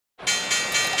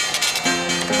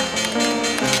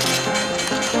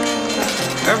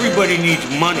Everybody needs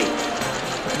money.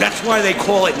 That's why they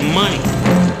call it money.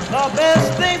 The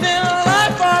best things in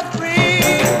life are free,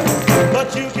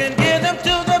 but you can give them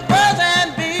to the birds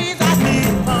and bees.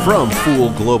 From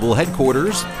Fool Global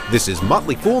Headquarters, this is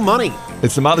Motley Fool Money.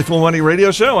 It's the Motley Fool Money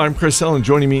radio show. I'm Chris Hill, and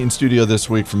joining me in studio this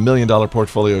week from $1 Million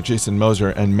Portfolio, Jason Moser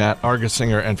and Matt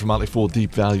Argersinger, and from Motley Fool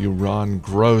Deep Value, Ron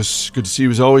Gross. Good to see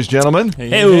you as always, gentlemen. Hey.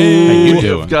 How you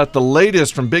doing? We've got the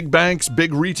latest from big banks,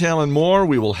 big retail, and more.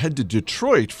 We will head to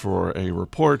Detroit for a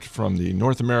report from the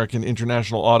North American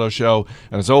International Auto Show.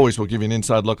 And as always, we'll give you an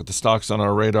inside look at the stocks on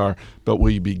our radar. But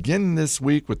we begin this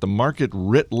week with the market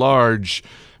writ large,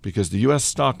 because the U.S.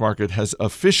 stock market has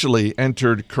officially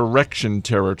entered correction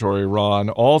territory,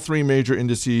 Ron. All three major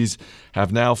indices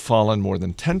have now fallen more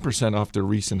than 10% off their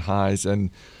recent highs. And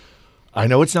I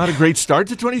know it's not a great start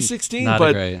to 2016,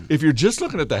 but if you're just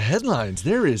looking at the headlines,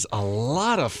 there is a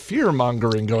lot of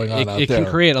fear-mongering going on out there. It can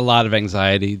create a lot of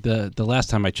anxiety. The last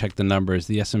time I checked the numbers,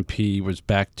 the S&P was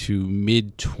back to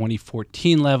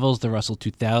mid-2014 levels, the Russell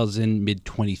 2000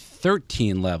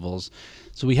 mid-2013 levels.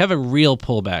 So we have a real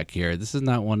pullback here. This is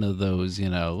not one of those,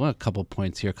 a couple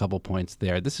points here, a couple points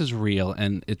there. This is real,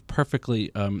 and it's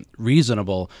perfectly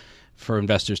reasonable for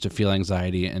investors to feel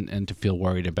anxiety and to feel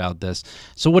worried about this.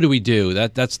 So what do we do?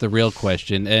 That's the real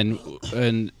question.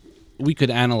 And we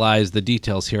could analyze the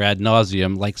details here ad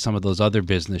nauseum like some of those other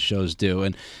business shows do.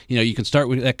 And, you can start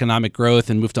with economic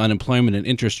growth and move to unemployment and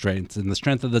interest rates and the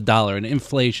strength of the dollar and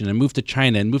inflation and move to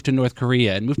China and move to North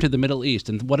Korea and move to the Middle East.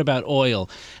 And what about oil?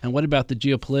 And what about the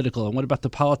geopolitical? And what about the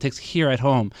politics here at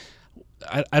home?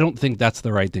 I don't think that's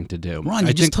the right thing to do. Ron,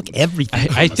 you just took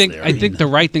everything. I think the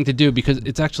right thing to do, because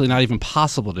it's actually not even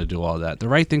possible to do all that. The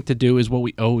right thing to do is what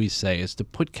we always say, is to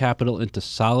put capital into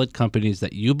solid companies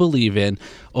that you believe in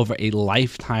over a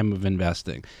lifetime of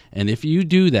investing. And if you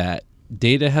do that,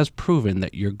 data has proven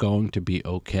that you're going to be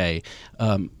okay.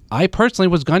 I personally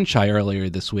was gun shy earlier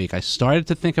this week. I started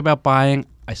to think about buying.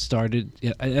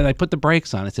 And I put the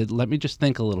brakes on. I said, let me just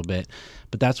think a little bit.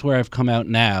 But that's where I've come out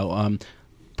now.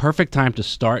 Perfect time to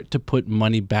start to put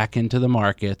money back into the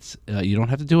markets. You don't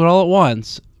have to do it all at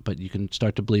once, but you can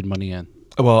start to bleed money in.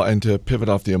 Well, and to pivot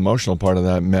off the emotional part of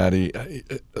that, Maddie,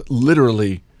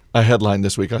 literally a headline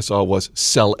this week I saw was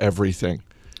 "Sell everything."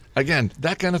 Again,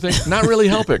 that kind of thing, not really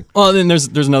helping. Well, then there's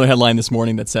another headline this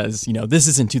morning that says, this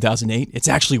isn't 2008. It's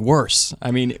actually worse.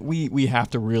 I mean, we have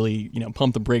to really,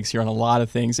 pump the brakes here on a lot of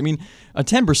things. I mean, a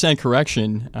 10%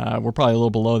 correction, we're probably a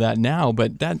little below that now,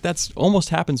 but that's almost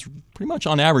happens pretty much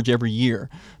on average every year.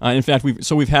 In fact,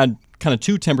 we've had kind of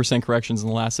 10% corrections in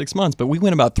the last 6 months, but we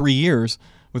went about 3 years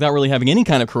without really having any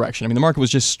kind of correction. I mean, the market was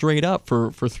just straight up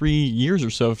for 3 years or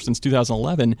so since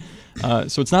 2011.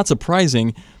 So it's not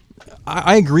surprising.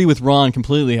 I agree with Ron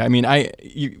completely. I mean,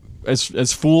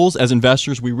 as fools, as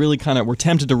investors, we really we're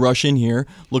tempted to rush in here,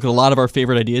 look at a lot of our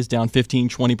favorite ideas down 15,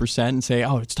 20% and say,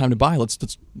 oh, it's time to buy.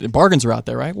 The bargains are out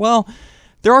there, right? Well,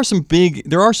 there are some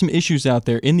issues out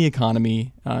there in the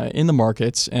economy, in the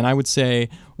markets, and I would say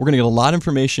we're going to get a lot of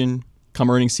information come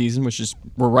earnings season, which is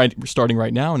we're starting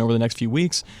right now and over the next few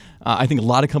weeks. I think a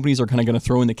lot of companies are kind of going to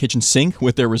throw in the kitchen sink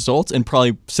with their results and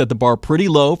probably set the bar pretty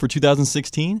low for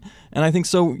 2016. And I think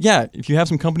so, yeah, if you have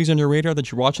some companies on your radar that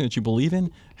you're watching that you believe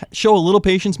in, show a little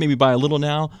patience, maybe buy a little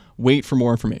now, wait for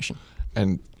more information.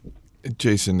 And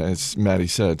Jason, as Maddie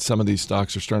said, some of these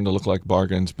stocks are starting to look like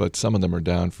bargains, but some of them are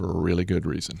down for a really good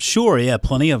reason. Sure, yeah,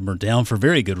 plenty of them are down for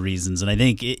very good reasons. And I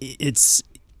think it's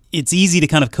easy to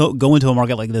kind of go into a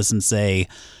market like this and say,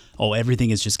 oh, everything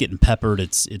is just getting peppered.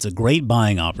 It's a great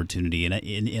buying opportunity.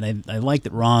 And I like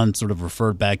that Ron sort of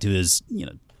referred back to his,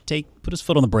 put his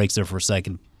foot on the brakes there for a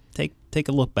second. Take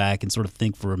a look back and sort of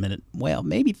think for a minute, well,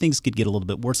 maybe things could get a little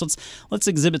bit worse. Let's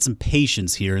exhibit some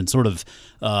patience here and sort of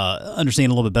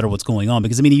understand a little bit better what's going on.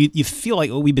 Because, I mean, you feel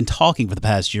like we've been talking for the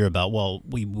past year about, well,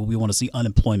 we want to see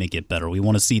unemployment get better. We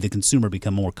want to see the consumer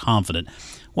become more confident.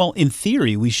 Well, in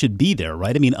theory, we should be there,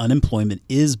 right? I mean, unemployment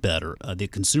is better. The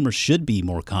consumer should be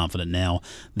more confident now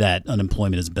that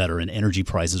unemployment is better and energy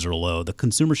prices are low. The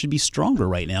consumer should be stronger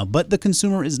right now, but the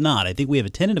consumer is not. I think we have a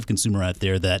tentative consumer out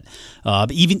there that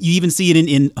you even see it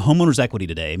in homeowners' equity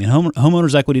today. I mean,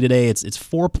 homeowners' equity today, it's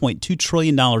 $4.2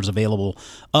 trillion available,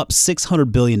 up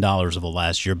 $600 billion over the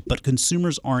last year, but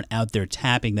consumers aren't out there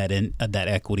tapping that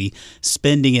equity,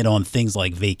 spending it on things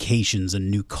like vacations and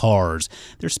new cars.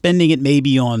 They're spending it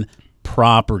maybe on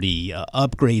property,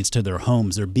 upgrades to their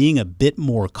homes. They're being a bit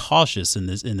more cautious in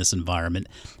this environment.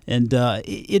 And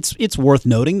it's worth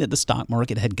noting that the stock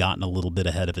market had gotten a little bit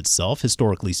ahead of itself.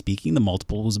 Historically speaking, the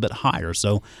multiple was a bit higher.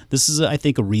 So this is, I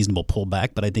think, a reasonable pullback,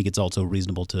 but I think it's also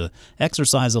reasonable to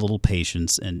exercise a little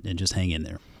patience and just hang in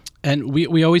there. And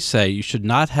we always say you should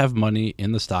not have money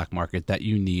in the stock market that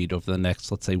you need over the next,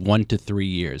 let's say, 1 to 3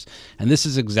 years. And this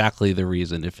is exactly the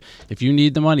reason. If you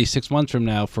need the money 6 months from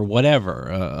now for whatever,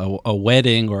 a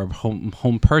wedding or a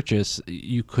home purchase,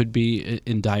 you could be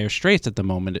in dire straits at the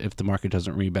moment if the market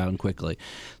doesn't rebound quickly.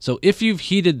 So if you've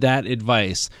heeded that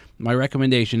advice, my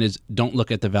recommendation is don't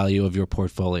look at the value of your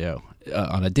portfolio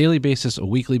on a daily basis, a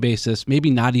weekly basis,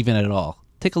 maybe not even at all.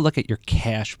 Take a look at your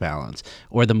cash balance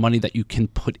or the money that you can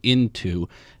put into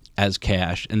as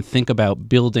cash and think about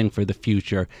building for the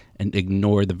future and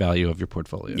ignore the value of your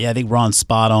portfolio. Yeah, I think Ron's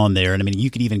spot on there. And I mean,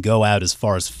 you could even go out as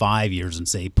far as 5 years and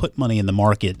say, put money in the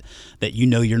market that you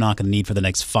know you're not going to need for the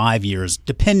next 5 years,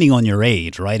 depending on your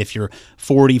age, right? If you're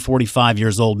 40, 45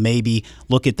 years old, maybe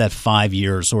look at that 5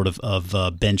 year sort of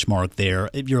benchmark there.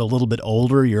 If you're a little bit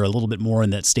older, you're a little bit more in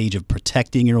that stage of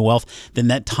protecting your wealth, then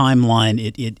that timeline,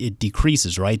 it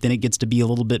decreases, right? Then it gets to be a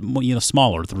little bit more,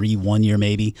 smaller, 1 year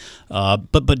maybe.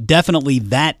 But definitely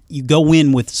that you go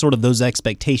in with sort of those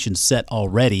expectations set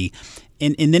already,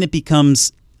 and then it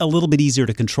becomes a little bit easier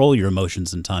to control your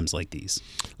emotions in times like these.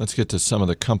 Let's get to some of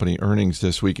the company earnings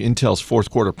this week. Intel's fourth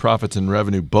quarter profits and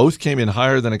revenue both came in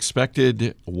higher than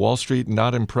expected. Wall Street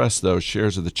not impressed, though.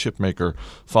 Shares of the chip maker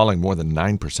falling more than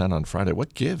 9% on Friday.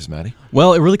 What gives, Matty?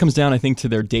 Well, it really comes down, I think, to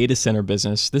their data center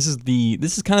business. This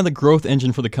is kind of the growth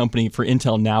engine for the company, for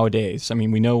Intel nowadays. I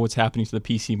mean, we know what's happening to the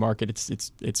PC market.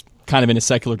 It's kind of in a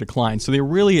secular decline. So they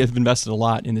really have invested a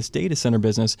lot in this data center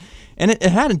business. And it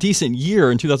had a decent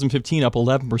year in 2015, up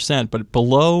 11%, but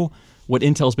below what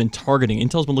Intel's been targeting.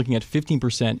 Intel's been looking at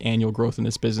 15% annual growth in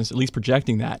this business, at least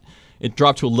projecting that. It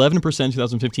dropped to 11% in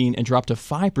 2015 and dropped to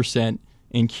 5%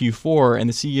 in Q4, and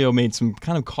the CEO made some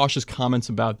kind of cautious comments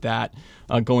about that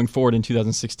going forward in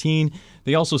 2016.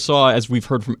 They also saw, as we've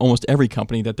heard from almost every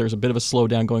company, that there's a bit of a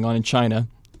slowdown going on in China.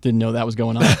 Didn't know that was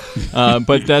going on.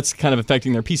 But that's kind of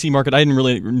affecting their PC market. I didn't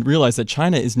really realize that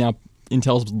China is now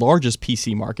Intel's largest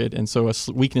PC market, and so a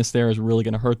weakness there is really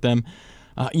going to hurt them.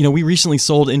 We recently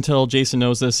sold Intel, Jason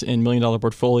knows this, in $1 million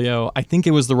portfolio. I think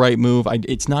it was the right move.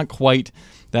 It's not quite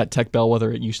that tech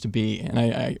bellwether it used to be,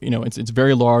 and it's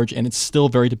very large, and it's still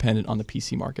very dependent on the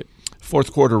PC market.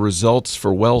 Fourth quarter results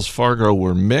for Wells Fargo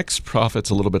were mixed. Profits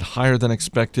a little bit higher than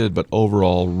expected, but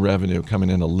overall revenue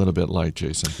coming in a little bit light,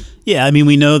 Jason. Yeah, I mean,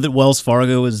 we know that Wells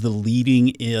Fargo is the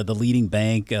leading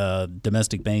bank,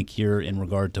 domestic bank here in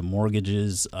regard to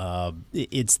mortgages.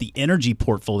 It's the energy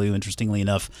portfolio, interestingly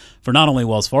enough, for not only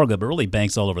Wells Fargo, but really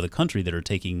banks all over the country that are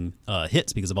taking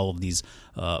hits because of all of these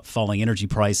falling energy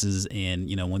prices. And,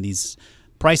 when these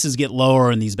prices get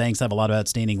lower and these banks have a lot of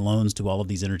outstanding loans to all of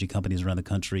these energy companies around the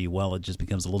country, well, it just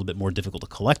becomes a little bit more difficult to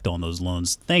collect on those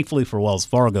loans. Thankfully for Wells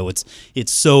Fargo, it's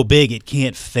so big it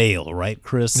can't fail, right,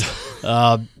 Chris?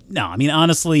 No, I mean,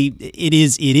 honestly, it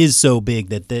is so big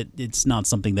that it's not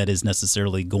something that is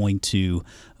necessarily going to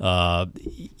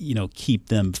keep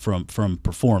them from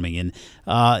performing. And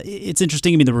it's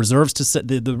interesting. I mean,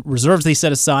 the reserves they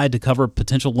set aside to cover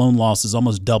potential loan losses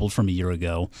almost doubled from a year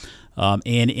ago.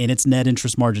 And its net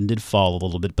interest margin did fall a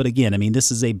little bit. But again, I mean,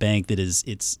 this is a bank that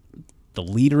it's the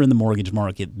leader in the mortgage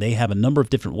market. They have a number of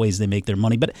different ways they make their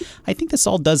money. But I think this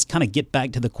all does kind of get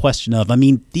back to the question of, I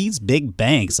mean, these big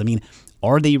banks, I mean,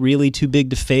 are they really too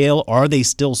big to fail? Are they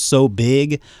still so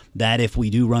big that if we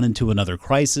do run into another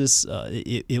crisis,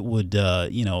 it would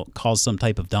cause some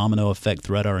type of domino effect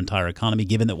throughout our entire economy,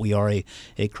 given that we are a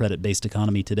credit-based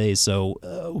economy today? So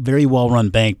very well-run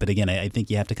bank, but again, I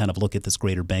think you have to kind of look at this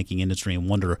greater banking industry and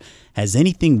wonder, has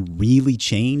anything really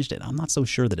changed? And I'm not so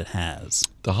sure that it has.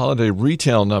 The holiday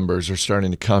retail numbers are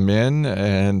starting to come in,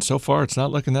 and so far it's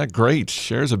not looking that great.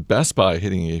 Shares of Best Buy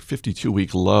hitting a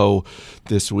 52-week low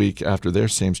this week after their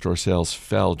same-store sales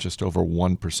fell just over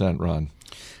 1%, Ron.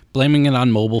 Blaming it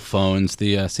on mobile phones,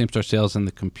 the same-store sales in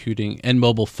the computing and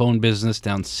mobile phone business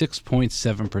down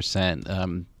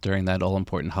 6.7% during that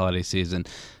all-important holiday season.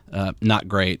 Not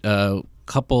great.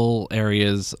 Couple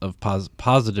areas of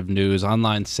positive news.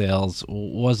 Online sales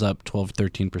was up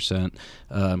 13%.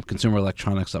 Consumer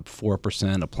electronics up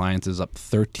 4%. Appliances up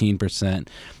 13%.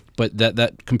 But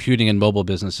that computing and mobile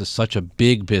business is such a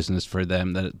big business for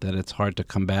them that it's hard to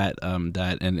combat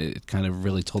that, and it kind of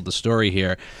really told the story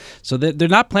here. So they're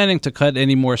not planning to cut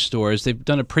any more stores. They've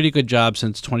done a pretty good job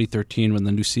since 2013 when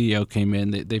the new CEO came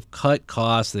in. They've cut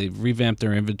costs. They've revamped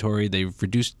their inventory. They've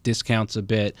reduced discounts a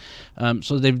bit.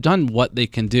 So they've done what they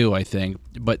can do, I think.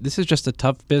 But this is just a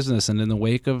tough business, and in the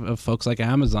wake of folks like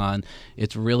Amazon,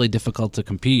 it's really difficult to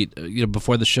compete.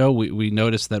 Before the show, we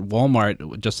noticed that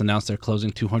Walmart just announced they're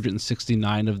closing 200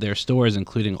 169 of their stores,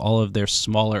 including all of their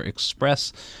smaller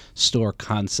express store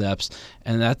concepts,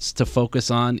 and that's to focus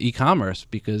on e-commerce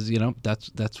because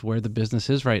that's where the business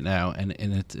is right now, and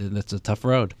it's a tough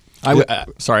road.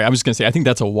 Sorry, I was going to say, I think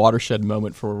that's a watershed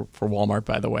moment for Walmart,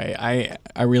 by the way.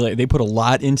 I really, they put a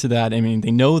lot into that. I mean,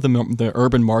 they know the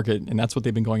urban market, and that's what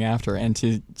they've been going after. And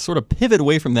to sort of pivot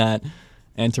away from that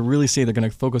and to really say they're going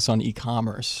to focus on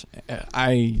e-commerce,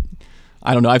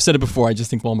 I don't know. I've said it before. I just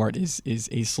think Walmart is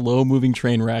a slow-moving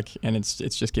train wreck, and it's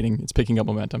picking up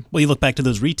momentum. Well, you look back to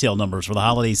those retail numbers for the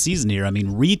holiday season here. I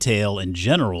mean, retail in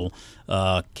general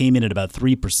came in at about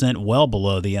 3%, well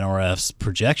below the NRF's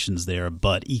projections there.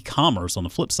 But e-commerce, on the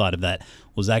flip side of that,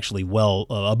 was actually well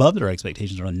above their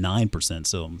expectations, around 9%.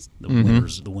 So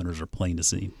the winners are plain to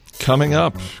see. Coming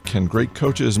up, can great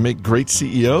coaches make great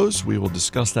CEOs? We will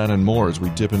discuss that and more as we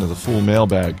dip into the Fool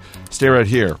mailbag. Stay right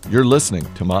here. You're listening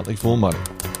to Motley Fool Money.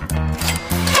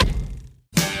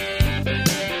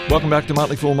 Welcome back to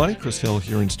Motley Fool Money. Chris Hill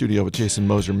here in studio with Jason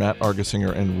Moser, Matt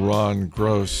Argesinger, and Ron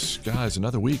Gross. Guys,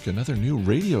 another week, another new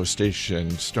radio station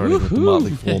starting with the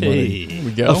Motley Fool Money. Here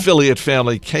we go. Affiliate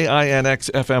family,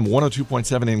 KINX FM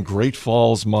 102.7 in Great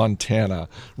Falls, Montana.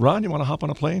 Ron, you want to hop on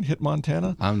a plane, hit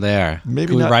Montana? I'm there. Maybe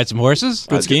Can we not- ride some horses?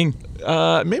 Good skiing.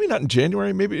 Maybe not in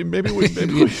January. Maybe we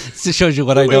This shows you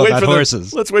what I know about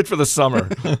horses. Let's wait for the summer.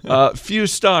 Few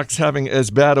stocks having as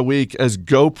bad a week as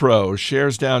GoPro.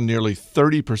 Shares down nearly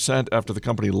 30% after the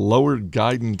company lowered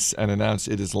guidance and announced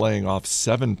it is laying off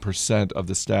 7% of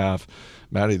the staff.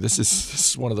 Maddie, this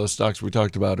is one of those stocks we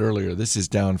talked about earlier. This is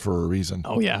down for a reason.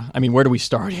 Oh yeah. I mean, where do we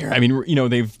start here? I mean,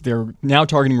 they're now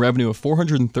targeting revenue of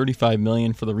 $435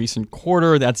 million for the recent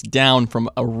quarter. That's down from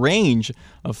a range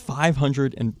of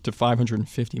 $500 to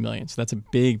 $550 million. So that's a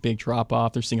big drop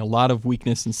off. They're seeing a lot of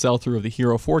weakness in sell-through of the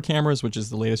Hero 4 cameras, which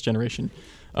is the latest generation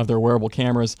of their wearable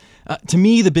cameras. To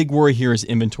me, the big worry here is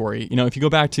inventory. If you go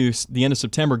back to the end of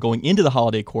September, going into the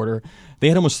holiday quarter, they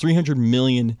had almost $300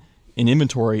 million in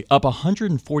inventory, up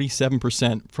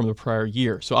 147% from the prior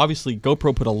year. So obviously,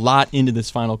 GoPro put a lot into this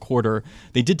final quarter.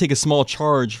 They did take a small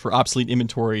charge for obsolete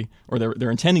inventory, or they're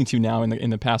intending to now in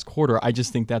the past quarter. I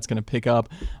just think that's going to pick up.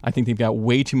 I think they've got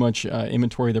way too much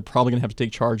inventory. They're probably going to have to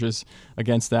take charges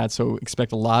against that. So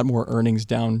expect a lot more earnings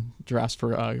downdrafts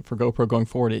for GoPro going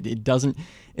forward. It doesn't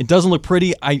look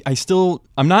pretty.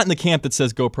 I'm not in the camp that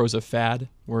says GoPro's a fad,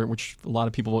 which a lot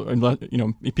of people, people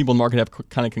in the market have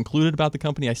kind of concluded about the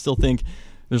company. I still think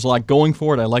there's a lot going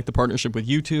for it. I like the partnership with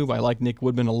YouTube. I like Nick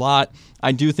Woodman a lot.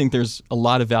 I do think there's a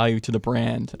lot of value to the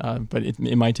brand, but it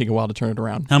might take a while to turn it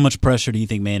around. How much pressure do you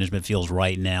think management feels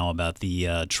right now about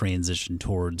the transition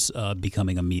towards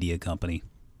becoming a media company?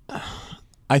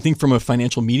 I think from a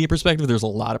financial media perspective, there's a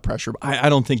lot of pressure. I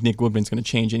don't think Nick Woodman's going to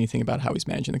change anything about how he's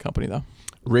managing the company, though.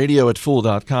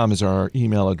 Radio@fool.com is our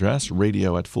email address,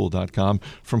 radio@fool.com.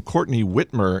 From Courtney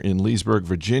Whitmer in Leesburg,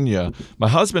 Virginia. My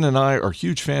husband and I are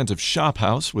huge fans of Shop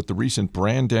House. With the recent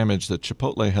brand damage that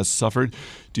Chipotle has suffered,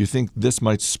 do you think this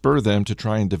might spur them to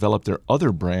try and develop their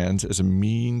other brands as a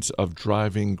means of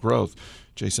driving growth?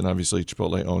 Jason, obviously,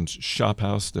 Chipotle owns Shop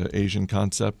House, the Asian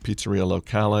concept, Pizzeria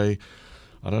Locale.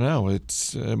 I don't know.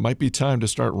 It might be time to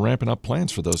start ramping up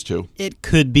plans for those two. It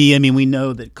could be. I mean, we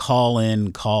know that call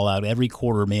in, call out, every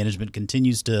quarter management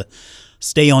continues to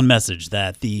stay on message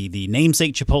that the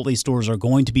namesake Chipotle stores are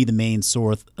going to be the main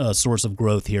source of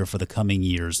growth here for the coming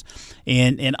years.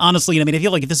 And honestly, I mean, I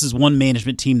feel like if this is one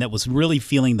management team that was really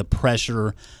feeling the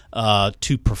pressure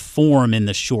to perform in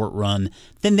the short run,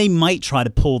 then they might try to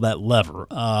pull that lever.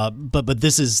 But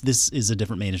this is a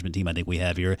different management team I think we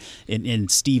have here. And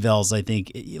Steve Ells, I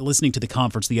think, listening to the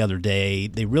conference the other day,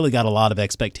 they really got a lot of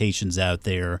expectations out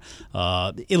there,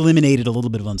 eliminated a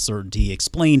little bit of uncertainty,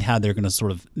 explained how they're going to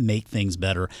sort of make things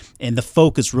better. And the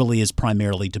focus really is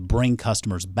primarily to bring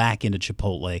customers back into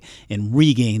Chipotle and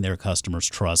regain their customers'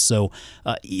 trust. So,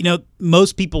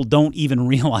 most people don't even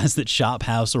realize that Shop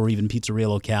House or even Pizzeria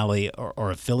Locale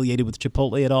are affiliated with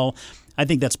Chipotle at all. I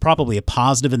think that's probably a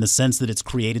positive in the sense that it's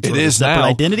created sort of a separate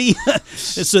identity.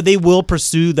 So they will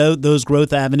pursue those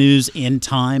growth avenues in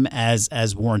time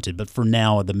as warranted. But for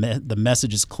now, the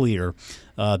message is clear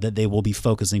that they will be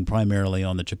focusing primarily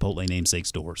on the Chipotle namesake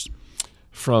stores.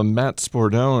 From Matt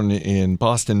Spordone in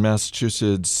Boston,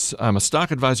 Massachusetts. I'm a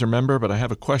stock advisor member, but I have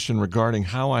a question regarding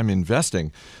how I'm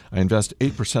investing. I invest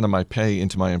 8% of my pay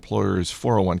into my employer's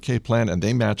 401k plan, and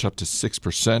they match up to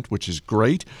 6%, which is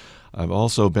great. I've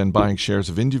also been buying shares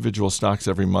of individual stocks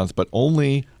every month, but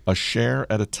only a share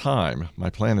at a time. My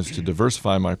plan is to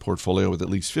diversify my portfolio with at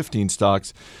least 15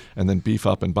 stocks and then beef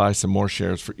up and buy some more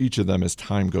shares for each of them as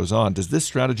time goes on. Does this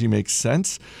strategy make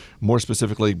sense? More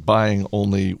specifically, buying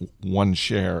only one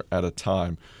share at a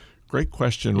time. Great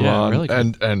question, Yeah, Ron, really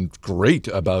good. and great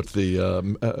about the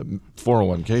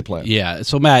 401k plan. Yeah.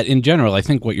 So Matt, in general, I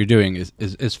think what you're doing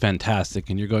is fantastic,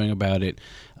 and you're going about it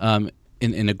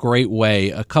in a great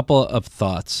way. A couple of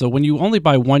thoughts. So when you only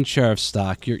buy one share of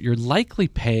stock, you're likely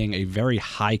paying a very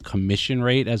high commission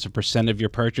rate as a percent of your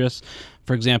purchase.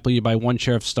 For example, you buy one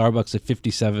share of Starbucks at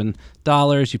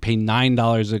 $57, you pay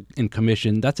 $9 in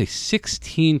commission. That's a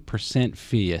 16%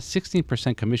 fee, a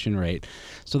 16% commission rate.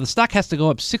 So the stock has to go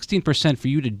up 16% for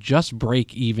you to just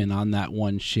break even on that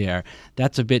one share.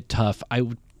 That's a bit tough. I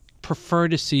would prefer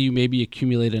to see you maybe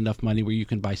accumulate enough money where you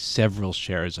can buy several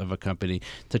shares of a company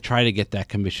to try to get that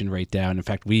commission rate down. In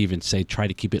fact, we even say try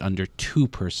to keep it under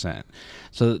 2%.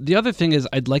 So the other thing is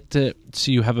I'd like to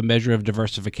see you have a measure of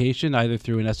diversification, either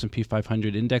through an S&P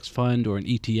 500 index fund or an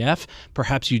ETF.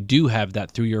 Perhaps you do have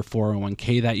that through your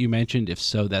 401k that you mentioned. If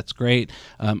so, that's great.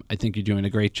 I think you're doing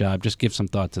a great job. Just give some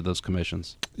thought to those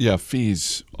commissions. Yeah,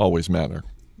 fees always matter.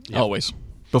 Always.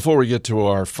 Before we get to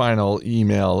our final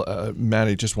email,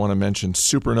 Maddie, just want to mention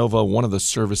Supernova. One of the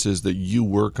services that you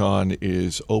work on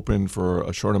is open for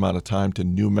a short amount of time to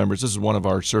new members. This is one of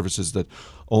our services that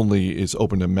only is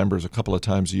open to members a couple of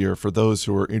times a year. For those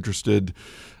who are interested,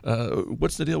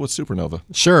 what's the deal with Supernova?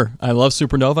 Sure. I love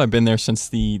Supernova. I've been there since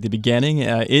the beginning.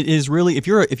 It is really, if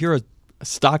you're a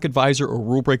stock advisor or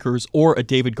rule breakers or a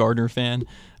David Gardner fan,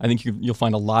 I think you'll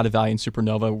find a lot of value in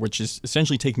Supernova, which is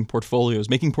essentially making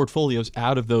portfolios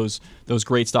out of those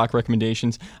great stock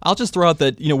recommendations. I'll just throw out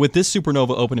that, with this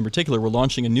Supernova Open in particular, we're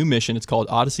launching a new mission. It's called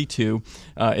Odyssey 2.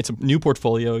 It's a new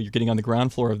portfolio. You're getting on the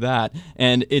ground floor of that,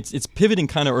 and it's pivoting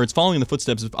it's following the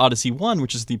footsteps of Odyssey 1,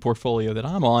 which is the portfolio that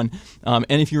I'm on.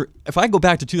 And if I go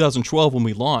back to 2012 when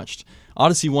we launched,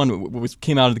 Odyssey 1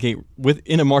 came out of the gate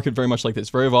in a market very much like this,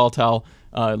 very volatile,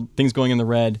 things going in the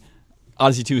red.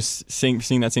 Odyssey 2 is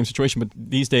seeing that same situation, but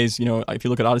these days, if you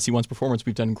look at Odyssey 1's performance,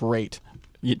 we've done great.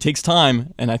 It takes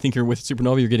time, and I think you're with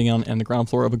Supernova, you're getting on the ground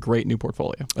floor of a great new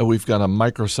portfolio. We've got a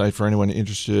microsite for anyone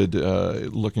interested,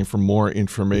 looking for more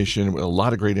information. A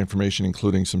lot of great information,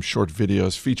 including some short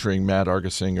videos featuring Matt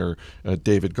Argersinger,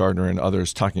 David Gardner, and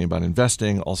others talking about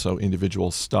investing, also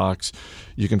individual stocks.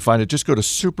 You can find it. Just go to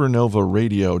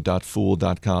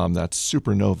supernovaradio.fool.com. That's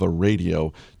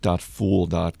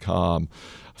supernovaradio.fool.com.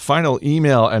 Final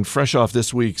email, and fresh off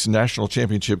this week's national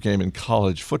championship game in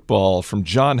college football, from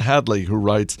John Hadley, who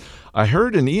writes, I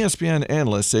heard an ESPN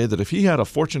analyst say that if he had a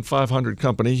Fortune 500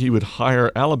 company, he would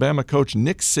hire Alabama coach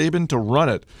Nick Saban to run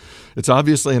it. It's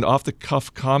obviously an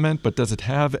off-the-cuff comment, but does it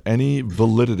have any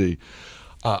validity?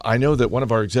 I know that one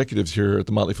of our executives here at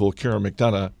the Motley Fool, Kara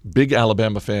McDonough, big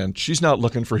Alabama fan. She's not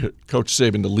looking for Coach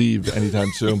Saban to leave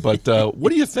anytime soon. But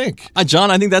what do you think? John,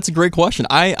 I think that's a great question.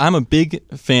 I'm a big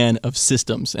fan of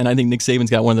systems, and I think Nick Saban's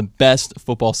got one of the best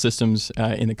football systems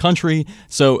in the country.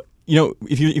 So,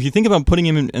 if you think about putting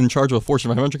him in charge of a Fortune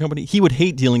 500 company, he would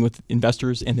hate dealing with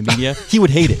investors and the media. He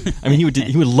would hate it. I mean, he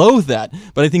would loathe that.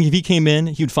 But I think if he came in,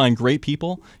 he would find great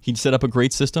people. He'd set up a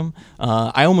great system.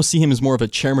 I almost see him as more of a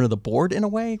chairman of the board in a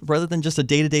way, rather than just a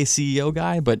day-to-day CEO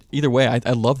guy. But either way,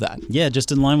 I love that. Yeah, just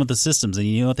in line with the systems. And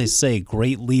you know what they say,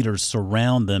 great leaders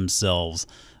surround themselves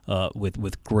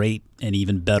with great and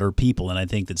even better people. And I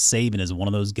think that Saban is one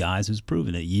of those guys who's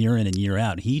proven it year in and year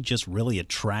out. He just really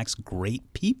attracts great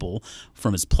people,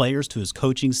 from his players to his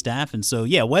coaching staff. And so,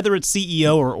 yeah, whether it's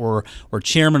CEO or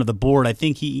chairman of the board, I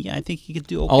think he could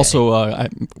do okay. Also, I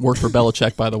worked for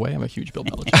Belichick, by the way. I'm a huge Bill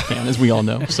Belichick fan, as we all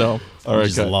know. So, all right,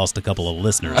 just lost a couple of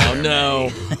listeners. Oh, no.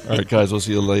 All right, guys, we'll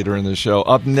see you later in the show.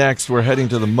 Up next, we're heading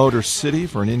to the Motor City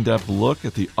for an in-depth look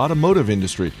at the automotive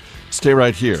industry. Stay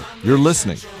right here. You're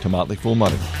listening to Motley Fool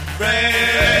Money.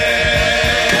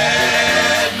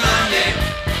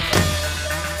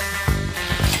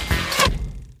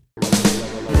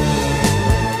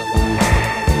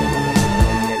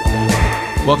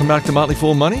 Welcome back to Motley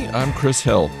Fool Money. I'm Chris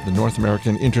Hill. The North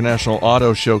American International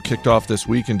Auto Show kicked off this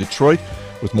week in Detroit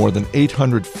with more than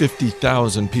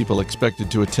 850,000 people expected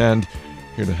to attend.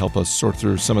 Here to help us sort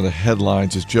through some of the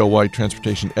headlines is Joe White,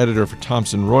 transportation editor for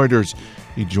Thomson Reuters.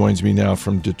 He joins me now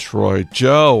from Detroit.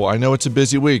 Joe, I know it's a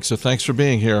busy week, so thanks for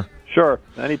being here. Sure,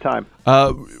 anytime.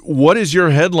 What is your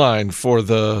headline for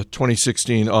the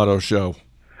 2016 Auto Show?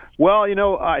 Well,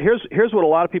 here's what a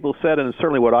lot of people said, and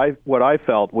certainly what I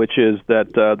felt, which is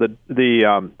that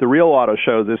the real auto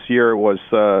show this year was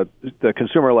the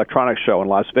Consumer Electronics Show in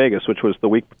Las Vegas, which was the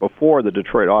week before the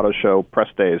Detroit Auto Show press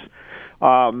days.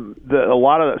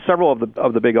 Several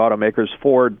of the big automakers,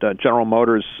 Ford, General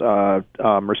Motors,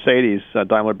 Mercedes,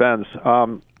 Daimler-Benz,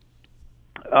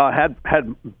 had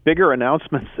bigger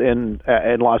announcements in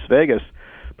Las Vegas,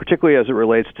 particularly as it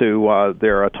relates to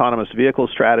their autonomous vehicle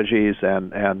strategies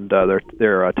and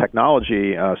their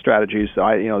technology strategies.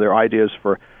 Their ideas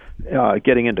for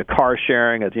getting into car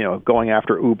sharing, going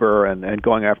after Uber and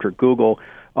going after Google.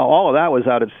 All of that was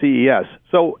out at CES.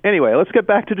 So anyway, let's get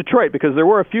back to Detroit because there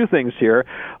were a few things here.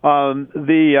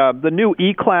 The new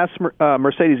E-Class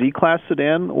Mercedes E-Class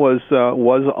sedan was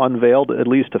unveiled, at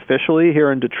least officially,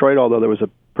 here in Detroit, although there was a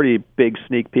pretty big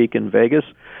sneak peek in Vegas.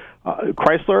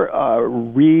 Chrysler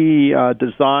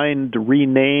redesigned,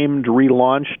 renamed,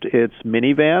 relaunched its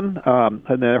minivan,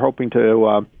 and they're hoping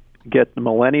to get the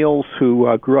millennials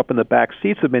who grew up in the back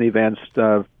seats of minivans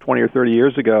 20 or 30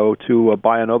 years ago to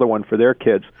buy another one for their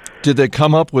kids. Did they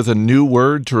come up with a new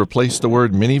word to replace the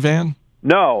word minivan?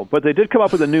 No, but they did come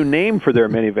up with a new name for their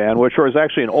minivan, which was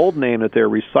actually an old name that they're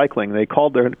recycling.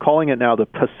 They're calling it now the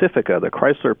Pacifica, the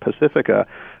Chrysler Pacifica.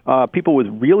 People with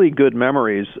really good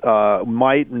memories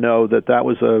might know that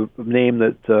was a name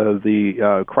that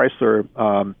the Chrysler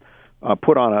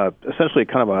put on essentially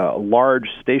kind of a large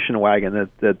station wagon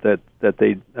that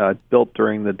they built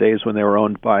during the days when they were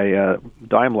owned by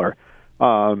Daimler,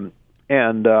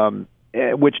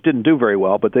 which didn't do very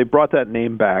well. But they brought that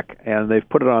name back and they've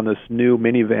put it on this new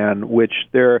minivan, which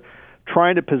they're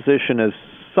trying to position as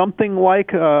something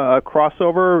like a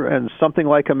crossover and something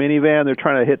like a minivan. They're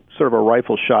trying to hit sort of a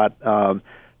rifle shot.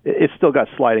 It's still got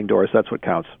sliding doors. That's what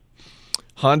counts.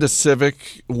 Honda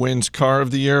Civic wins Car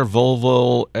of the Year.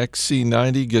 Volvo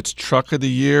XC90 gets Truck of the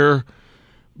Year.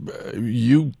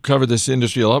 You cover this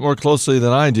industry a lot more closely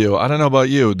than I do. I don't know about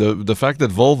you. The fact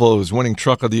that Volvo is winning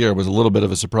Truck of the Year was a little bit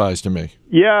of a surprise to me.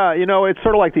 Yeah, it's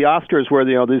sort of like the Oscars where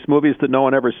these movies that no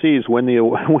one ever sees win the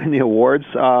awards.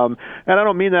 And I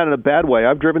don't mean that in a bad way.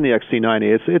 I've driven the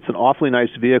XC90. It's an awfully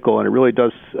nice vehicle, and it really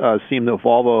does seem that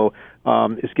Volvo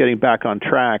is getting back on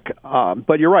track.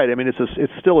 But you're right. I mean,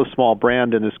 it's still a small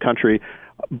brand in this country,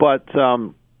 but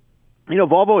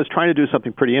Volvo is trying to do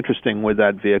something pretty interesting with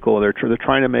that vehicle. They're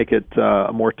trying to make it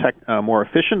more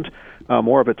efficient,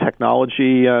 more of a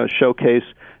technology showcase,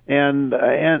 and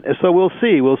so we'll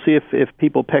see. We'll see if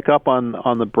people pick up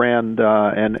on the brand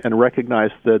and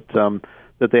recognize that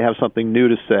they have something new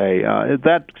to say.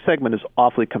 That segment is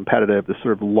awfully competitive. The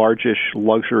sort of largish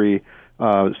luxury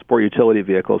sport utility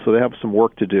vehicle, so they have some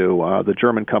work to do. The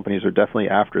German companies are definitely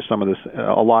after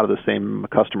a lot of the same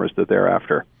customers that they're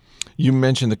after. You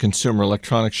mentioned the Consumer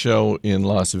Electronics Show in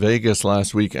Las Vegas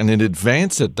last week, and in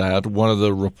advance at that, one of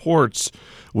the reports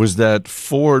was that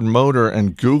Ford Motor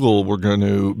and Google were going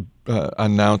to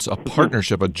announce a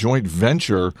partnership, a joint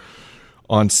venture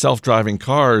on self-driving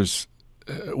cars.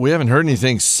 We haven't heard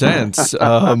anything since.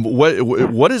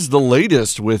 What is the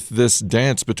latest with this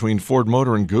dance between Ford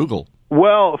Motor and Google?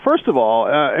 Well, first of all,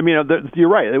 you're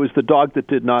right. It was the dog that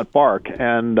did not bark,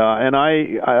 and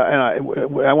I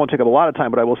won't take up a lot of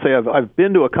time, but I will say I've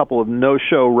been to a couple of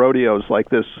no-show rodeos like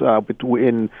this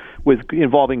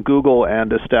involving Google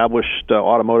and established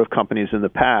automotive companies in the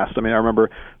past. I mean, I remember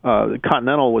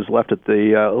Continental was left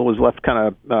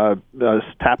kind of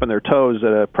tapping their toes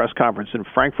at a press conference in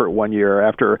Frankfurt one year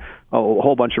after a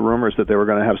whole bunch of rumors that they were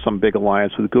going to have some big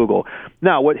alliance with Google.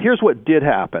 Now, here's what did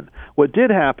happen. What did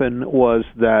happen was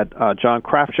that John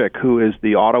Krafcik, who is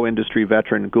the auto industry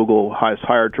veteran Google has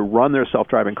hired to run their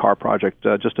self-driving car project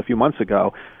just a few months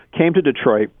ago, came to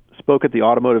Detroit, spoke at the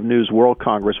Automotive News World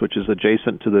Congress, which is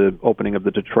adjacent to the opening of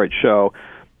the Detroit show,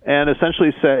 and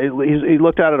essentially said he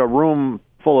looked out at a room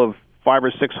full of 500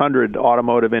 or 600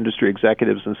 automotive industry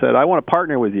executives and said, "I want to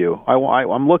partner with you.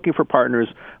 I'm looking for partners.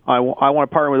 I want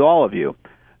to partner with all of you."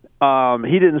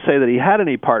 He didn't say that he had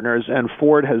any partners, and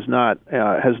Ford has not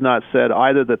said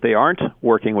either that they aren't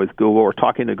working with Google or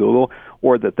talking to Google,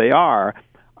 or that they are.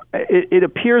 It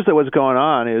appears that what's going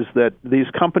on is that these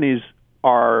companies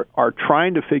are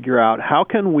trying to figure out how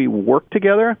can we work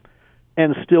together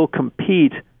and still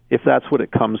compete if that's what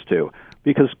it comes to.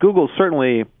 Because Google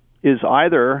certainly is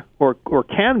either or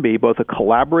can be both a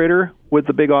collaborator with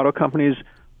the big auto companies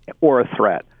or a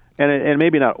threat, and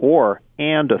maybe not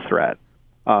and a threat.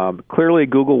 Clearly,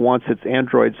 Google wants its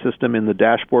Android system in the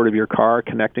dashboard of your car,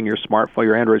 connecting your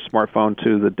Android smartphone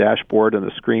to the dashboard and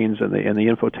the screens and the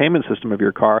infotainment system of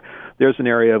your car. There's an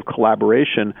area of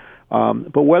collaboration.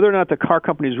 But whether or not the car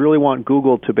companies really want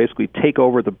Google to basically take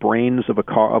over the brains of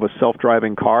a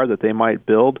self-driving car that they might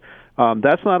build,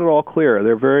 that's not at all clear.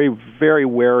 They're very, very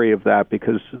wary of that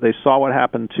because they saw what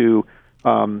happened to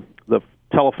the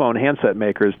telephone handset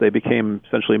makers. They became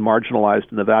essentially marginalized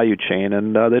in the value chain,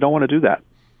 and they don't want to do that.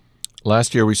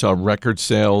 Last year, we saw record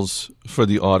sales for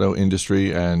the auto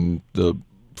industry, and the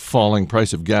falling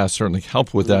price of gas certainly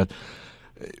helped with that.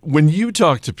 When you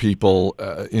talk to people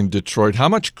in Detroit, how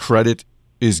much credit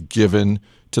is given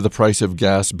to the price of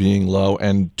gas being low?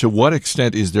 And to what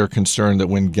extent is there concern that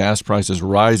when gas prices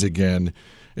rise again,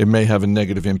 it may have a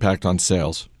negative impact on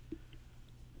sales?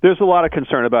 There's a lot of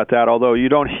concern about that, although you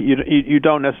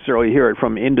don't necessarily hear it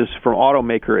from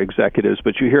automaker executives,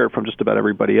 but you hear it from just about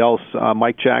everybody else.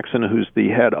 Mike Jackson, who's the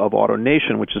head of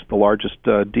AutoNation, which is the largest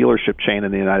dealership chain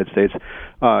in the United States,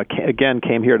 again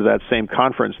came here to that same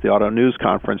conference, the Auto News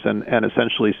conference, and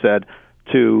essentially said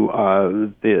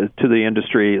to the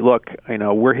industry, look,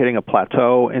 we're hitting a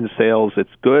plateau in sales.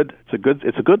 It's good.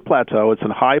 It's a good plateau. It's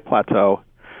a high plateau,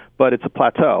 but it's a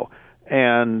plateau.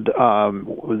 And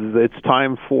it's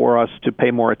time for us to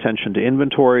pay more attention to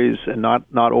inventories and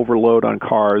not overload on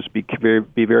cars.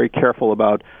 Be very careful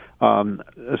about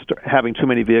having too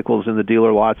many vehicles in the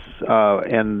dealer lots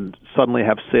and suddenly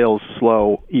have sales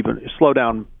slow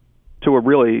down to a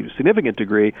really significant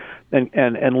degree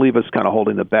and leave us kind of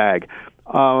holding the bag.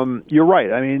 You're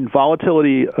right. I mean,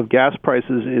 volatility of gas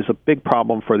prices is a big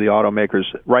problem for the automakers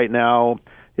right now.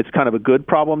 It's kind of a good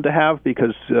problem to have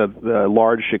because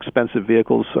large, expensive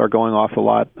vehicles are going off a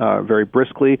lot very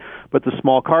briskly. But the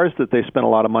small cars that they spent a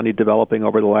lot of money developing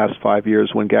over the last 5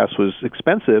 years when gas was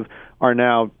expensive are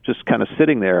now just kind of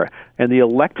sitting there. And the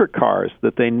electric cars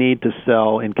that they need to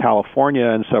sell in California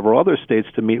and several other states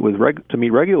to meet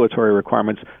regulatory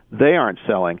requirements, they aren't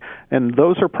selling. And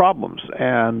those are problems.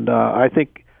 And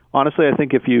Honestly, I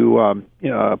think if you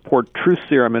pour truth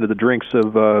serum into the drinks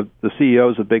of the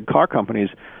CEOs of big car companies,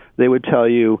 they would tell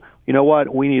you, you know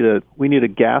what, we need a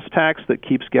gas tax that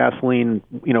keeps gasoline,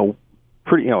 $3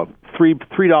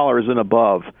 and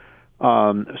above,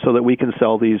 so that we can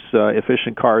sell these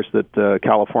efficient cars that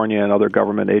California and other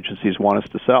government agencies want us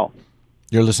to sell.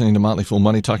 You're listening to Motley Fool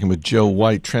Money, talking with Joe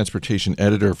White, transportation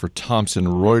editor for Thomson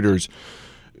Reuters.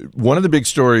 One of the big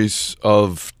stories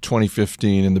of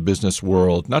 2015 in the business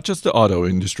world, not just the auto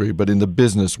industry, but in the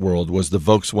business world, was the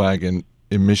Volkswagen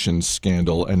emissions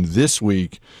scandal. And this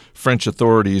week, French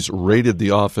authorities raided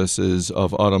the offices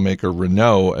of automaker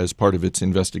Renault as part of its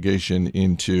investigation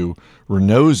into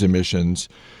Renault's emissions.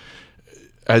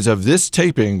 As of this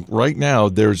taping, right now,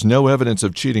 there's no evidence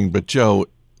of cheating. But, Joe,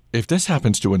 if this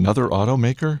happens to another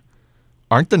automaker,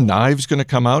 aren't the knives going to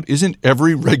come out? Isn't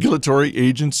every regulatory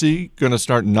agency going to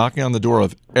start knocking on the door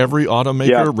of every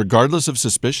automaker, regardless of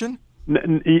suspicion?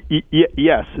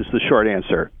 Yes, is the short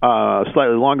answer. A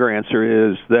slightly longer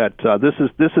answer is that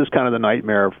this is kind of the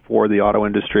nightmare for the auto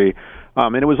industry,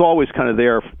 and it was always kind of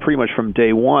there pretty much from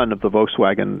day one of the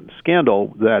Volkswagen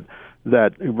scandal that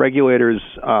regulators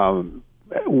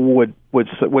would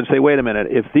say, wait a minute,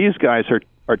 if these guys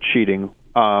are cheating,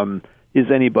 is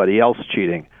anybody else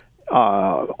cheating?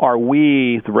 Are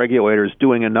we, the regulators,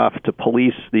 doing enough to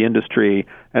police the industry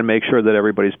and make sure that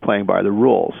everybody's playing by the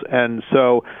rules? And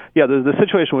so, the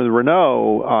situation with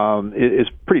Renault is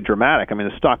pretty dramatic. I mean,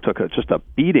 the stock took just a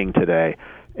beating today.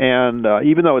 And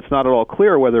even though it's not at all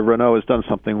clear whether Renault has done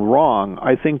something wrong,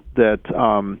 I think that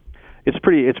it's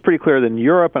pretty clear that in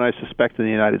Europe, and I suspect in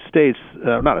the United States,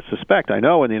 I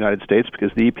know in the United States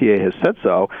because the EPA has said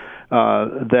so,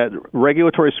 that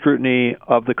regulatory scrutiny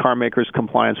of the car makers'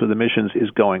 compliance with emissions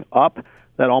is going up.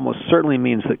 That almost certainly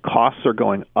means that costs are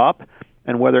going up.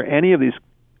 And whether any of these,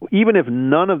 even if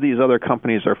none of these other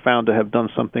companies are found to have done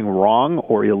something wrong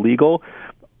or illegal,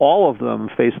 all of them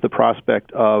face the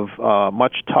prospect of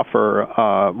much tougher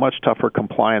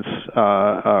compliance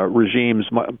regimes,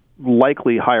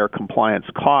 likely higher compliance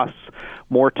costs,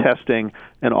 more testing,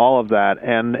 and all of that.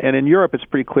 And in Europe, it's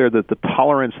pretty clear that the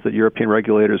tolerance that European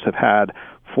regulators have had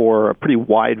for pretty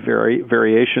wide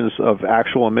variations of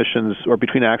actual emissions or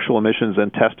between actual emissions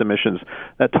and test emissions,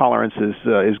 that tolerance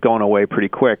is going away pretty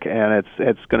quick, and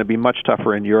it's going to be much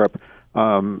tougher in Europe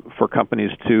for companies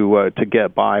to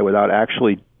get by without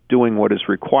actually doing what is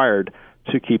required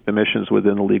to keep emissions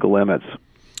within the legal limits.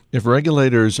 If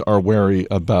regulators are wary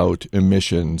about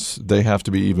emissions, they have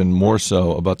to be even more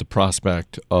so about the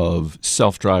prospect of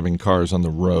self-driving cars on the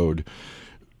road.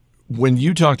 When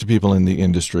you talk to people in the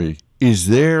industry, is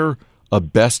there a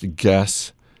best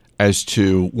guess as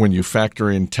to when you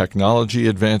factor in technology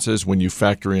advances, when you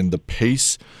factor in the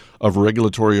pace of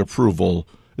regulatory approval,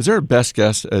 is there a best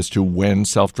guess as to when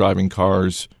self-driving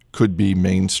cars could be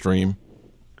mainstream?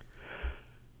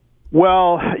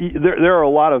 Well, there are a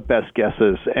lot of best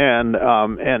guesses, and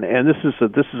this is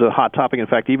a hot topic. In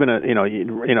fact, even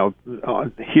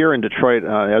here in Detroit,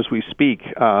 as we speak,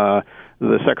 the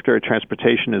Secretary of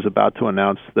Transportation is about to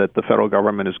announce that the federal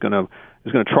government is going to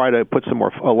try to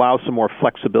allow some more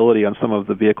flexibility on some of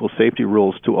the vehicle safety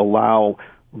rules to allow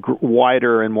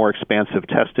wider and more expansive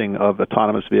testing of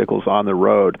autonomous vehicles on the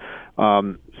road.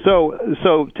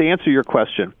 So to answer your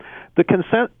question, the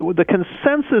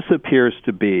consensus appears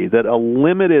to be that a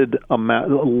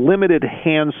limited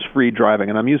hands-free driving,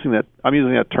 and I'm using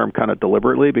that term kind of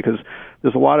deliberately because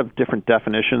there's a lot of different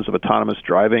definitions of autonomous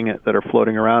driving that are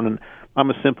floating around, and I'm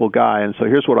a simple guy, and so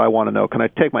here's what I want to know: can I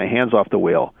take my hands off the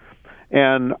wheel?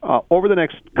 And over the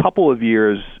next couple of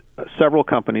years, several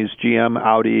companies, GM,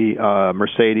 Audi,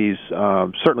 Mercedes,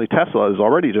 certainly Tesla is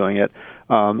already doing it,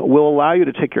 will allow you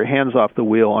to take your hands off the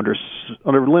wheel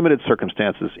under limited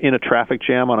circumstances in a traffic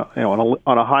jam, on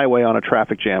a highway, on a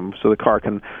traffic jam, so the car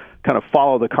can kind of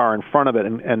follow the car in front of it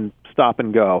and stop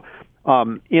and go.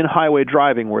 In highway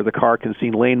driving, where the car can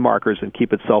see lane markers and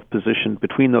keep itself positioned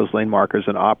between those lane markers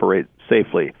and operate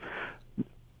safely.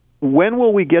 When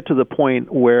will we get to the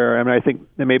point where, I think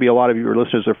maybe a lot of your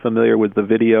listeners are familiar with the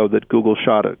video that Google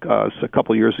shot a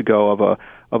couple years ago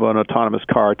of an autonomous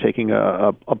car taking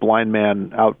a blind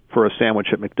man out for a sandwich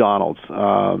at McDonald's.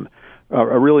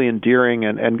 A really endearing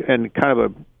and kind of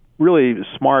a really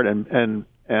smart and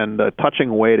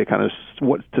touching way to kind of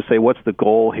to say what's the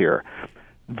goal here.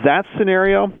 That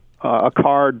scenario, a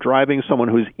car driving someone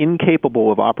who's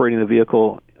incapable of operating the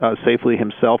vehicle safely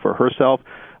himself or herself,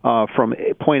 from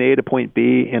point A to point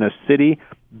B in a city,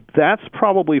 that's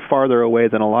probably farther away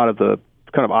than a lot of the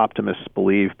kind of optimists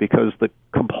believe, because the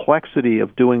complexity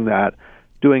of doing that,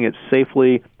 doing it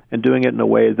safely and doing it in a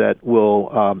way that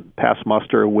will pass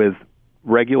muster with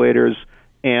regulators,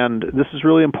 and this is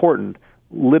really important,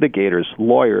 litigators,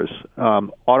 lawyers.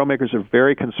 Automakers are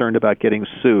very concerned about getting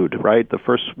sued, right? The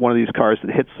first one of these cars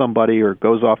that hits somebody or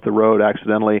goes off the road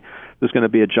accidentally, there's going to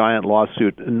be a giant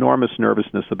lawsuit, enormous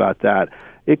nervousness about that.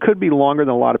 It could be longer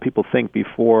than a lot of people think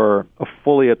before a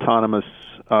fully autonomous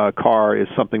car is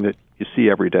something that you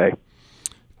see every day.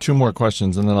 Two more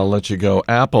questions, and then I'll let you go.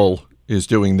 Apple is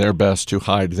doing their best to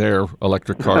hide their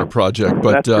electric car project.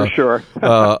 But that's for sure.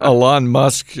 Elon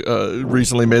Musk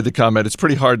recently made the comment, it's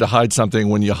pretty hard to hide something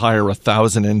when you hire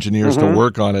 1,000 engineers to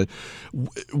work on it.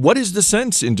 What is the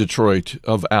sense in Detroit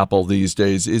of Apple these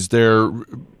days? Is there...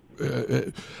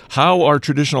 how are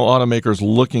traditional automakers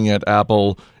looking at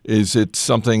Apple? Is it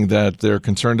something that they're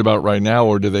concerned about right now,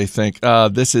 or do they think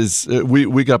this is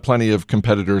we got plenty of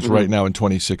competitors right now in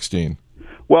 2016?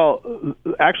 Well,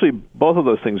 actually, both of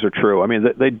those things are true. I mean,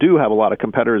 they do have a lot of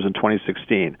competitors in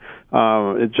 2016.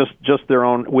 It's just their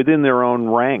own within their own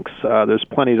ranks. There's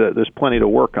plenty to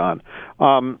work on.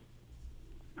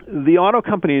 The auto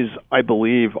companies, I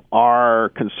believe, are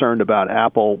concerned about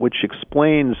Apple, which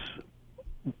explains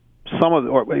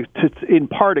in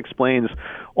part explains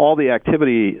all the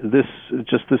activity this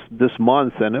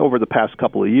month and over the past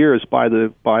couple of years by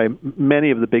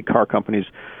many of the big car companies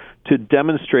to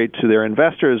demonstrate to their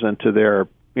investors and to their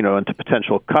and to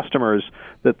potential customers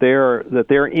that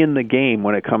they're in the game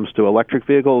when it comes to electric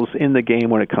vehicles, in the game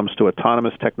when it comes to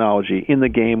autonomous technology, in the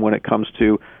game when it comes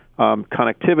to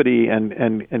connectivity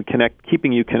and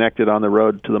keeping you connected on the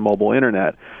road to the mobile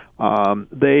internet.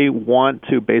 They want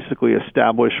to basically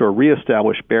establish or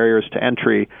reestablish barriers to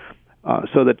entry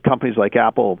so that companies like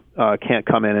Apple can't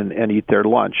come in and eat their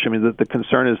lunch. I mean, the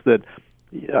concern is that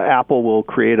Apple will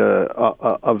create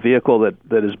a vehicle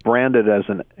that is branded as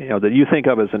that you think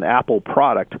of as an Apple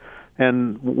product,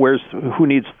 and who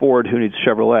needs Ford, who needs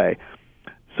Chevrolet.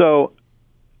 So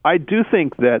I do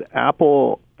think that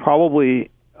Apple probably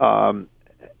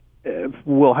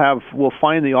will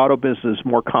find the auto business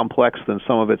more complex than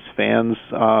some of its fans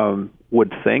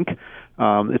would think.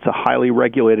 It's a highly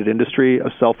regulated industry.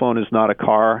 A cell phone is not a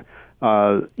car.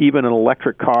 Even an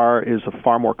electric car is a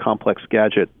far more complex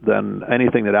gadget than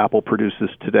anything that Apple produces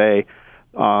today.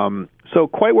 So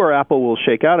quite where Apple will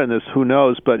shake out in this, who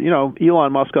knows? But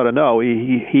Elon Musk ought to know.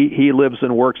 He lives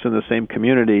and works in the same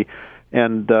community,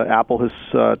 and Apple has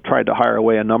tried to hire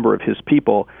away a number of his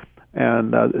people.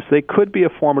 And they could be a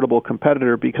formidable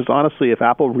competitor because, honestly, if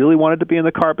Apple really wanted to be in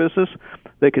the car business,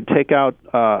 they could take out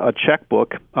a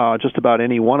checkbook, just about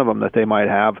any one of them that they might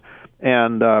have,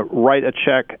 and write a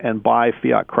check and buy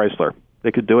Fiat Chrysler.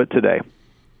 They could do it today.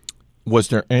 Was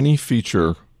there any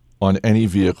feature on any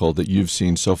vehicle that you've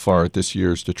seen so far at this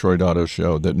year's Detroit Auto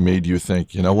Show that made you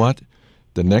think, you know what,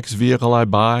 the next vehicle I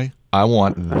buy, I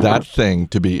want that thing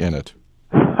to be in it?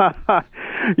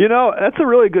 That's a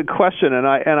really good question, and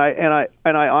I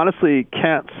honestly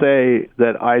can't say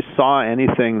that I saw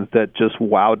anything that just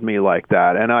wowed me like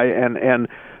that. And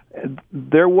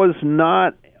there was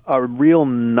not a real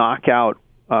knockout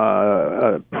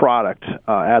product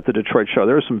at the Detroit show.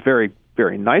 There were some very,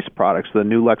 very nice products. The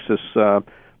new Lexus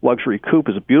luxury coupe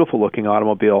is a beautiful looking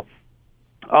automobile.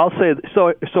 I'll give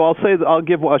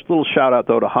a little shout out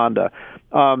though to Honda.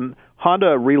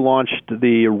 Honda relaunched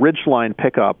the Ridgeline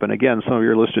pickup, and again, some of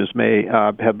your listeners may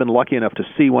have been lucky enough to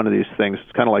see one of these things.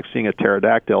 It's kind of like seeing a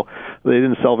pterodactyl. They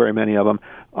didn't sell very many of them,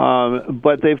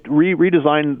 but they've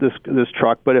redesigned this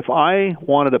truck. But if I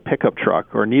wanted a pickup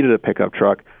truck or needed a pickup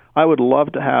truck, I would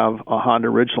love to have a Honda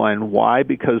Ridgeline. Why?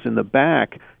 Because in the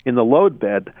back, in the load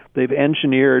bed, they've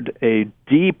engineered a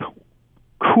deep,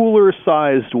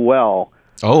 cooler-sized well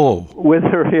with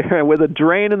a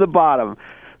drain in the bottom.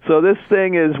 So this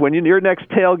thing is when your next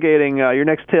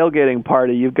tailgating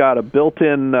party, you've got a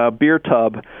built-in beer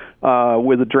tub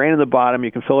with a drain in the bottom.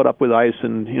 You can fill it up with ice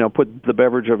and put the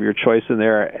beverage of your choice in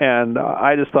there. And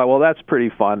I just thought, well, that's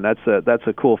pretty fun. That's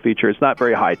a cool feature. It's not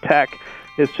very high tech.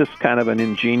 It's just kind of an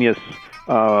ingenious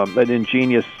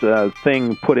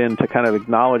thing put in to kind of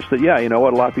acknowledge that, yeah, you know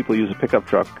what, a lot of people use a pickup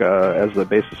truck as the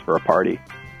basis for a party.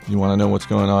 You want to know what's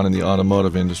going on in the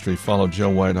automotive industry, follow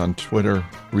Joe White on Twitter,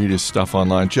 read his stuff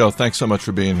online. Joe, thanks so much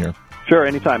for being here. Sure,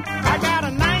 anytime. I got a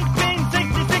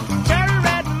 1966 Cherry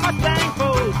Red Mustang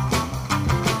Ford.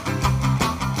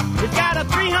 It's got a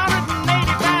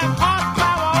 385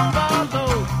 horsepower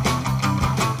overload.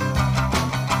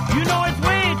 You know it's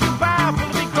way too powerful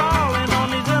to be crawling on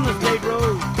these interstate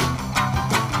roads.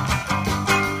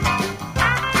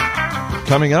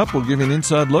 Coming up, we'll give you an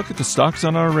inside look at the stocks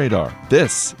on our radar.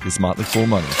 This is Motley Fool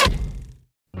Money.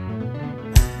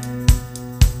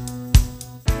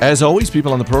 As always,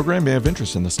 people on the program may have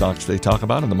interest in the stocks they talk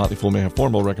about, and the Motley Fool may have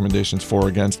formal recommendations for or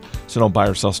against, so don't buy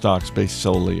or sell stocks based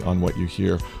solely on what you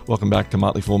hear. Welcome back to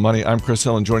Motley Fool Money. I'm Chris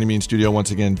Hill, and joining me in studio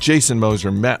once again, Jason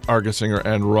Moser, Matt Argersinger,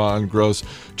 and Ron Gross.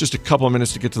 Just a couple of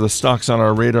minutes to get to the stocks on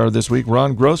our radar this week.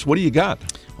 Ron Gross, what do you got?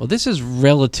 Well, this is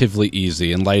relatively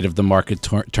easy in light of the market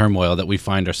turmoil that we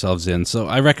find ourselves in. So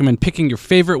I recommend picking your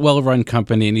favorite well-run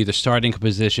company and either starting a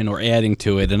position or adding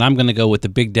to it. And I'm going to go with the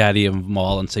big daddy of them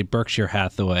all and say Berkshire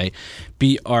Hathaway,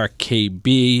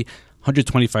 BRKB.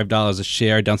 $125 a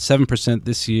share, down 7%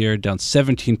 this year, down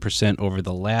 17% over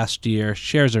the last year.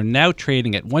 Shares are now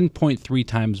trading at 1.3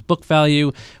 times book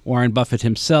value. Warren Buffett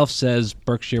himself says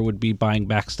Berkshire would be buying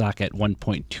back stock at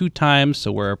 1.2 times,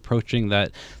 so we're approaching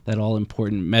that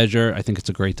all-important measure. I think it's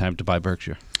a great time to buy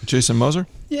Berkshire. Jason Moser?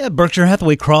 Yeah, Berkshire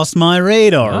Hathaway crossed my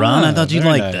radar, Ron. I thought you'd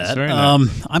like that. I'm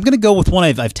going to go with one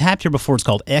I've tapped here before. It's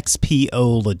called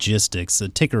XPO Logistics. The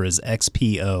ticker is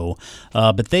XPO.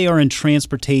 But they are in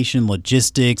transportation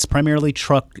logistics, primarily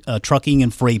trucking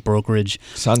and freight brokerage.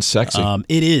 Sounds sexy.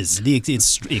 It is.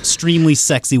 It's extremely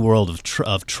sexy world of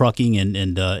trucking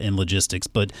and logistics.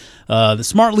 But the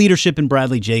smart leadership in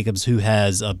Bradley Jacobs, who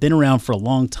has been around for a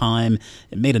long time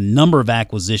and made a number of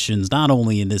acquisitions, not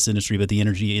only in this industry but the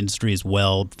energy industry as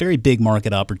well. Very big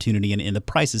market opportunity, and the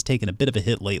price has taken a bit of a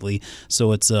hit lately.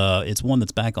 So it's one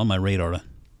that's back on my radar to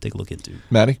take a look into.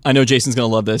 Maddie? I know Jason's going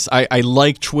to love this. I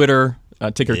like Twitter.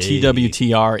 Ticker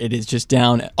TWTR. It is just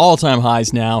down all-time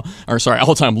highs now,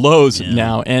 all-time lows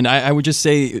now. And I would just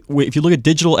say, if you look at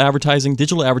digital advertising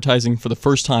for the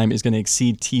first time is going to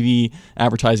exceed TV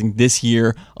advertising this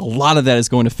year. A lot of that is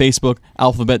going to Facebook,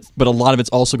 Alphabet, but a lot of it's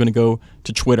also going to go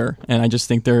to Twitter. And I just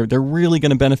think they're really going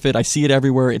to benefit. I see it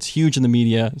everywhere. It's huge in the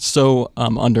media. So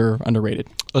underrated.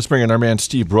 Let's bring in our man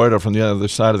Steve Broido from the other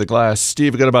side of the glass.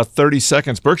 Steve, we've got about 30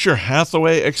 seconds. Berkshire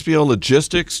Hathaway, XPO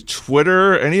Logistics,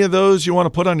 Twitter, any of those you want to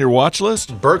put on your watch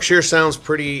list? Berkshire sounds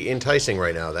pretty enticing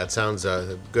right now. That sounds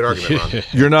a good argument, Ron.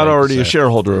 You're not already a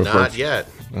shareholder of Berkshire? Not yet.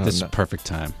 This is perfect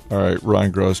time. All right,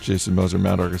 Ron Gross, Jason Moser,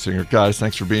 Matt Argersinger. Guys,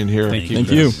 thanks for being here. Thank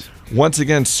you. Once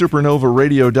again,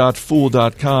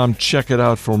 supernovaradio.fool.com. Check it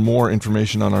out for more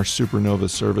information on our Supernova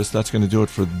service. That's going to do it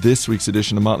for this week's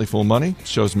edition of Motley Fool Money. The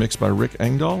show's mixed by Rick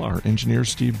Engdahl. Our engineer,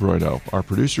 Steve Broido. Our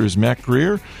producer is Matt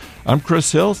Greer. I'm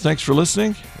Chris Hill. Thanks for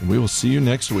listening, and we will see you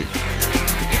next week.